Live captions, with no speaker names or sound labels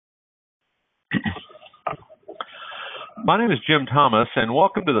My name is Jim Thomas, and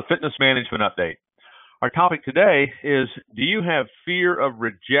welcome to the Fitness Management Update. Our topic today is, do you have fear of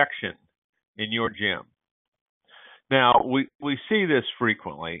rejection in your gym? Now, we see this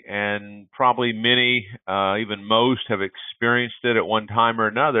frequently, and probably many, even most, have experienced it at one time or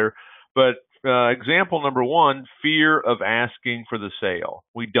another. But example number one, fear of asking for the sale.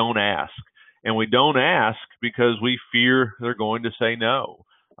 We don't ask. And we don't ask because we fear they're going to say no.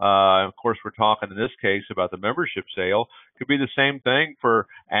 Of course, we're talking in this case about the membership sale. Could be the same thing for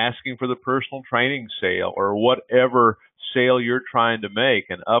asking for the personal training sale or whatever sale you're trying to make,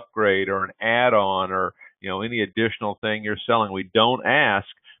 an upgrade or an add-on or any additional thing you're selling. We don't ask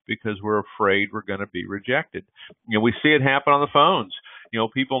because we're afraid we're going to be rejected. We see it happen on the phones.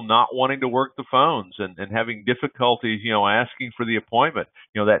 People not wanting to work the phones and having difficulties, asking for the appointment,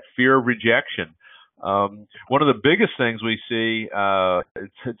 that fear of rejection. One of the biggest things we see,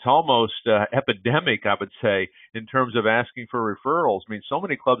 it's almost epidemic, I would say, in terms of asking for referrals. I mean, so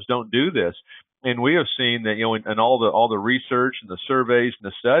many clubs don't do this. And we have seen that, in all the research and the surveys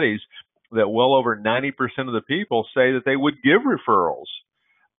and the studies, that well over 90% of the people say that they would give referrals,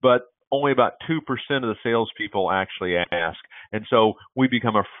 but only about 2% of the salespeople actually ask. And so we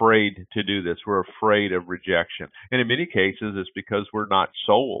become afraid to do this. We're afraid of rejection. And in many cases, it's because we're not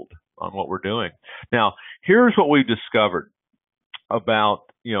sold on what we're doing. Now, here's what we've discovered about,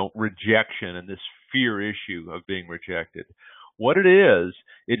 rejection and this fear issue of being rejected. What it is,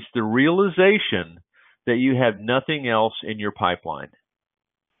 it's the realization that you have nothing else in your pipeline.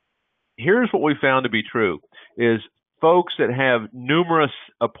 Here's what we found to be true is folks that have numerous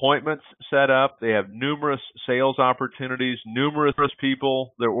appointments set up, they have numerous sales opportunities, numerous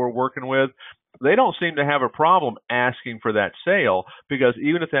people that we're working with, they don't seem to have a problem asking for that sale because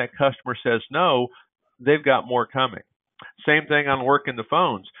even if that customer says no, they've got more coming. Same thing on working the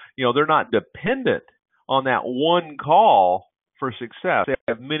phones. They're not dependent on that one call for success. They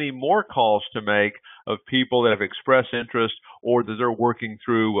have many more calls to make of people that have expressed interest or that they're working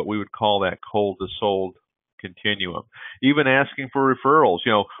through what we would call that cold to sold continuum. Even asking for referrals.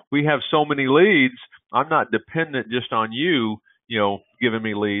 We have so many leads, I'm not dependent just on you, giving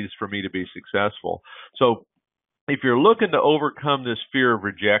me leads for me to be successful. So if you're looking to overcome this fear of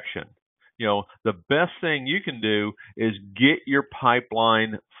rejection, the best thing you can do is get your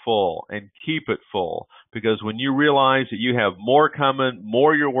pipeline full and keep it full, because when you realize that you have more coming,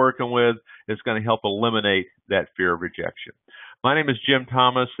 more you're working with, it's going to help eliminate that fear of rejection. My name is Jim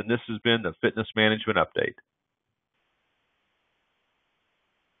Thomas, and this has been the Fitness Management Update.